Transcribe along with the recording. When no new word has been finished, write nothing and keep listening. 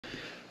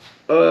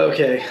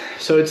Okay,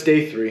 so it's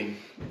day 3,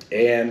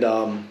 and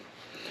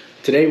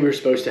today we were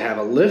supposed to have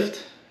a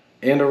lift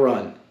and a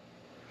run,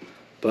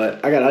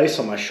 but I got ice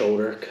on my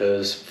shoulder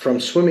because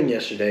from swimming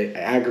yesterday, I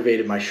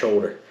aggravated my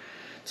shoulder.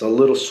 It's a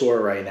little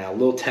sore right now, a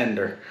little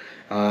tender.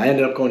 I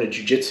ended up going to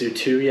jiu-jitsu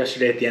too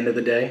yesterday at the end of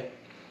the day,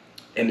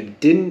 and it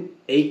didn't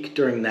ache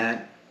during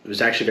that. It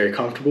was actually very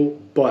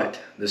comfortable, but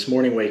this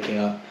morning waking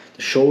up,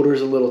 the shoulder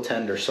is a little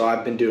tender, so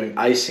I've been doing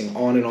icing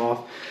on and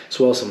off, as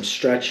well as some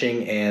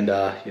stretching and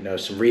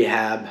some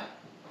rehab.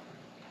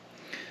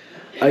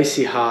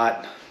 Icy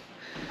hot.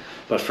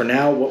 But for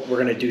now, what we're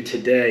gonna do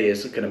today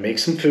is gonna make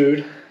some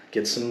food,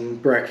 get some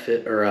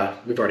breakfast, or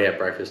we've already had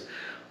breakfast.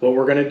 What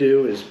we're gonna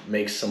do is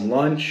make some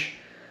lunch,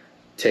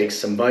 take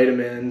some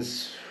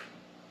vitamins.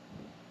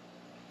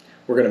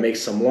 We're gonna make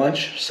some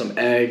lunch, some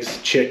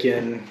eggs,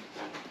 chicken,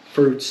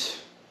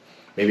 fruits,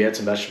 maybe add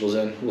some vegetables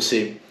in, we'll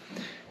see.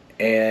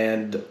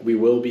 And we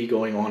will be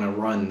going on a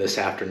run this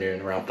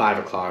afternoon around 5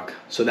 o'clock.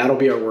 So that'll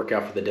be our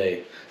workout for the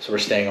day. So we're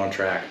staying on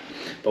track.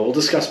 But we'll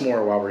discuss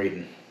more while we're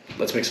eating.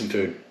 Let's make some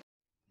food.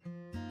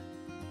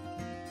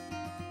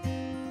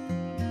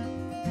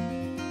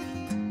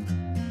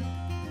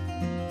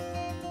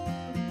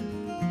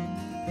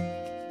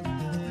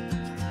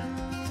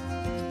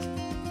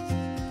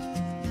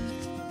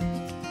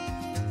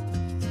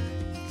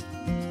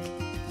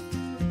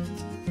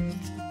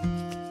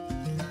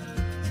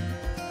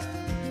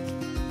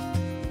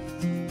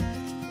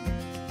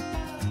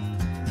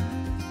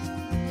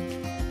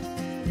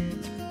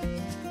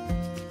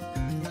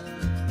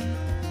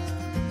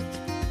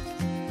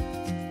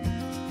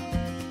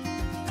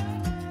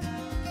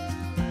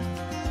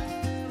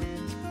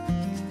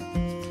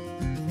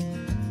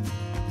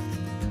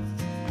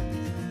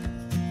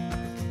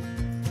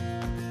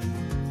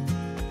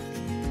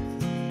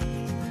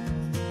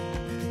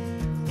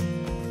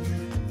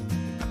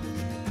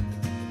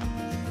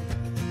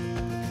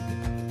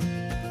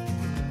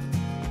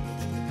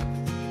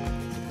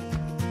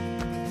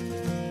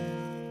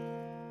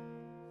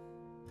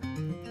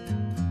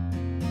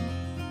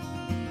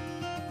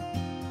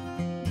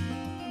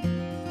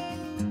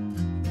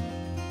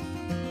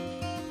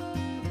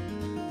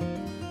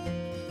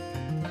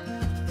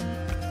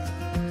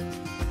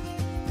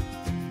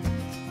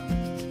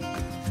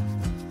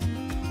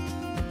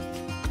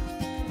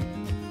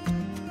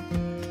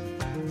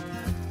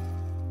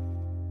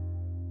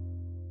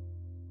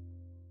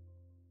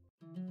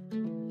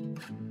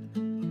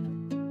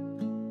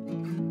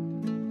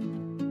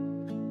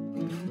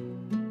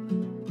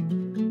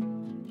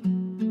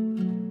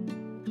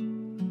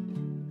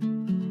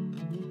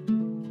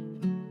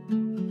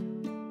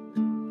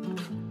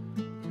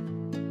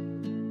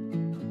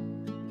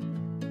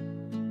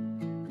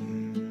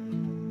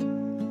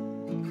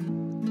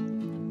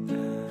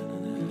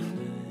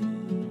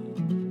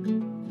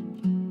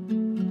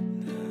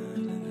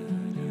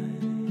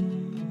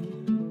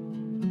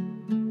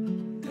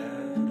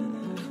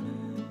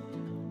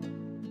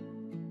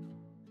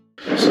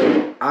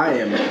 So I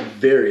am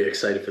very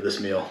excited for this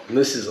meal.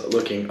 This is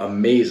looking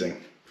amazing.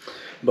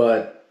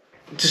 But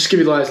just to give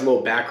you guys a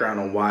little background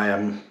on why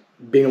I'm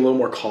being a little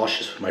more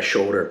cautious with my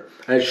shoulder.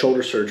 I had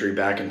shoulder surgery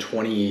back in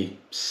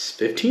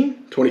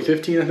 2015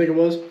 I think it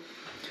was.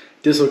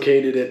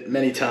 Dislocated it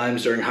many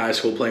times during high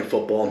school playing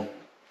football.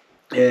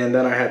 And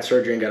then I had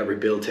surgery and got it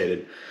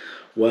rehabilitated.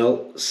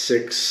 Well,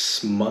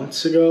 6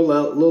 months ago, a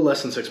little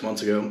less than 6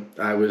 months ago,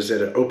 I was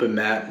at an open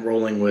mat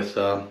rolling with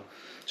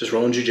just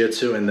rolling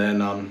jiu-jitsu, and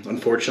then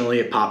unfortunately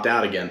it popped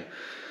out again.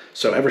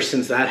 So ever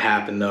since that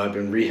happened though, I've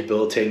been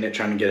rehabilitating it,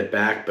 trying to get it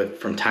back, but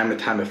from time to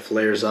time it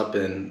flares up,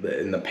 and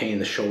the pain in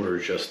the shoulder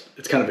is just,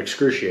 it's kind of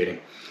excruciating.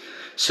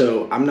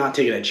 So I'm not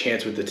taking a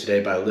chance with it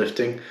today by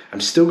lifting.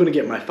 I'm still gonna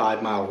get my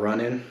 5-mile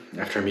run in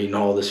after I'm eating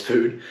all this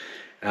food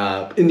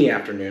in the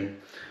afternoon.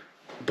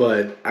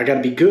 But I gotta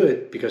be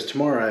good because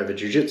tomorrow I have a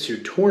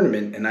jiu-jitsu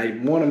tournament, and I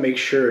wanna make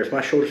sure if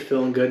my shoulder's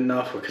feeling good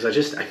enough, because I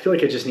feel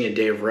like I just need a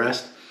day of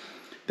rest,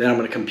 then I'm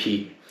going to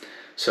compete.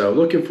 So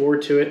looking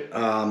forward to it.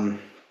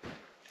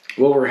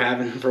 What we're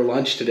having for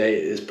lunch today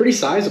is pretty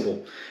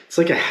sizable. It's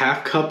like a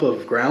half cup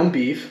of ground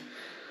beef,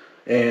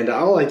 and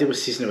all I did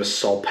was season it with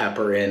salt,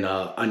 pepper, and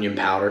onion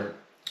powder.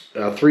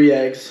 3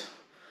 eggs,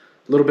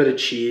 a little bit of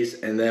cheese,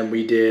 and then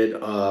we did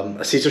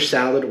a Caesar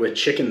salad with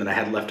chicken that I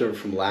had left over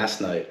from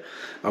last night.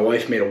 My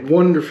wife made a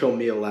wonderful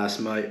meal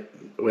last night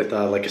with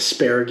like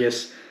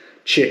asparagus,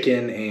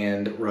 chicken,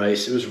 and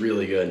rice. It was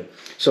really good.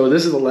 So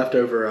this is the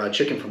leftover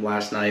chicken from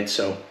last night,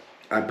 so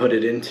I put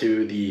it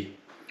into the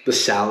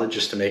salad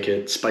just to make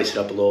it, spice it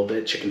up a little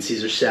bit, chicken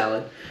Caesar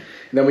salad.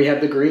 And then we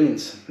had the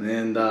greens,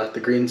 and the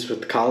greens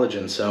with the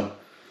collagen. So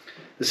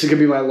this is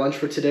gonna be my lunch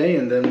for today,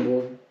 and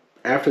then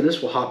after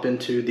this we'll hop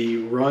into the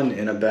run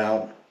in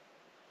about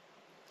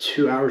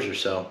 2 hours or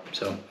so.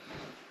 So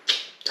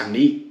time to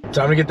eat.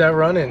 Time to get that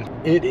run in.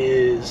 It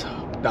is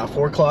about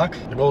 4 o'clock.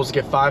 The goal is to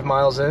get 5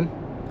 miles in,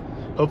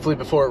 hopefully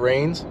before it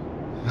rains,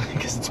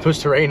 because it's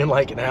supposed to rain in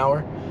like an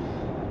hour.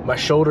 My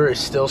shoulder is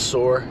still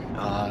sore.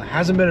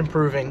 Hasn't been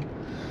improving.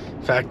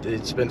 In fact,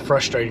 it's been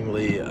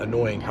frustratingly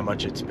annoying how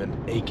much it's been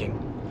aching.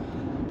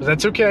 but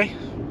that's okay.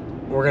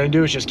 What we're gonna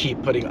do is just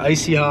keep putting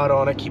icy hot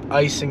on it, keep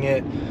icing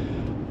it,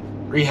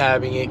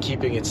 rehabbing it,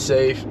 keeping it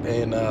safe,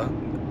 and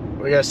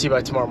we gotta see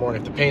by tomorrow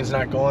morning. If the pain's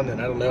not gone, then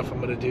I don't know if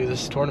I'm gonna do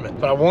this tournament.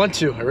 But I want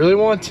to, I really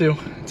want to.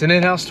 It's an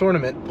in-house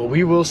tournament, but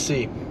we will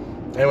see.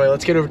 Anyway,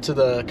 let's get over to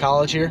the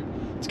college here.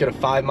 Let's get a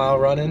 5-mile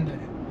run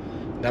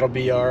in. That'll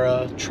be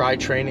our tri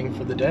training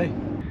for the day.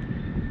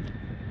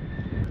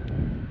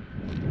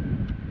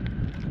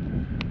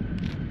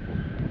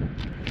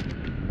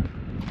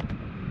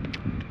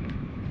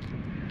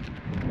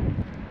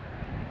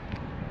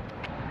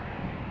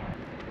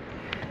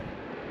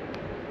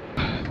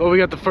 Well, we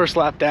got the first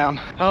lap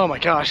down. Oh my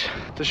gosh,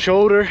 the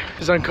shoulder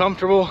is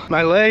uncomfortable.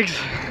 My legs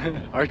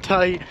are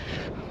tight.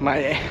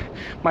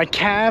 My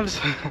calves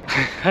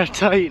are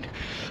tight.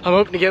 I'm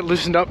hoping to get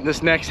loosened up in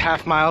this next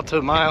half mile to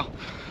a mile.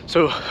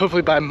 So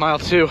hopefully by mile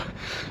 2,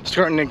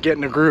 starting to get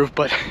in a groove,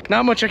 but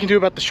not much I can do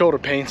about the shoulder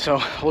pain. So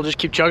we'll just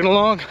keep chugging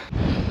along.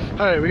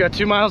 All right, we got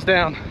 2 miles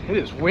down. It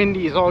is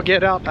windy as all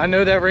get out. I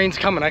know that rain's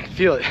coming, I can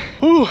feel it.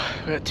 Whew,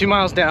 we got 2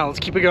 miles down, let's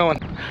keep it going.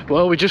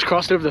 Well, we just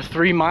crossed over the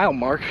 3-mile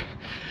mark.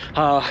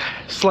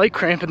 Slight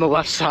cramp in the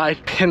left side,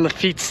 and the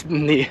feet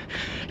and the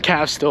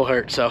calves still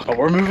hurt, so but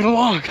we're moving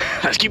along.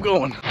 Let's keep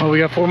going. Well, we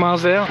got 4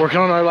 miles down, working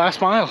on our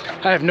last mile.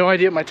 I have no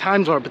idea what my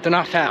times are, but they're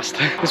not fast.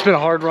 It's been a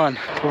hard run,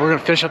 but we're gonna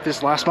finish up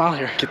this last mile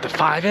here, get the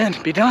 5 in,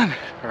 be done.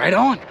 Right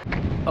on.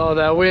 Oh,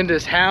 that wind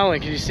is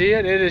howling. Can you see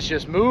it? It is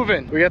just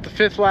moving. We got the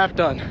 5th lap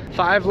done.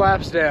 5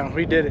 laps down,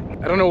 we did it.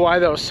 I don't know why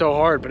that was so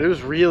hard, but it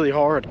was really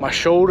hard. My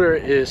shoulder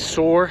is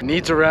sore,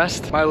 needs a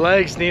rest. My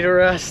legs need a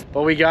rest,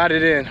 but we got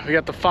it in. We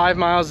got the 5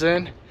 miles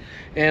in,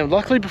 and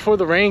luckily before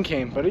the rain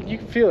came, but you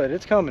can feel it,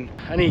 it's coming.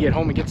 I need to get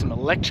home and get some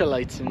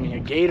electrolytes in me, a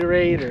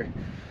Gatorade or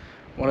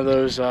one of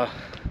those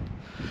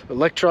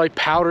electrolyte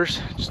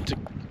powders, just to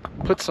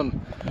put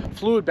some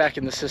fluid back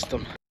in the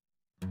system.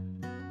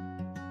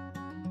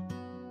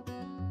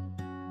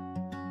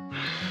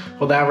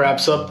 Well, that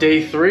wraps up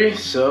day 3,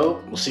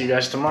 so we'll see you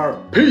guys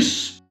tomorrow.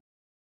 Peace!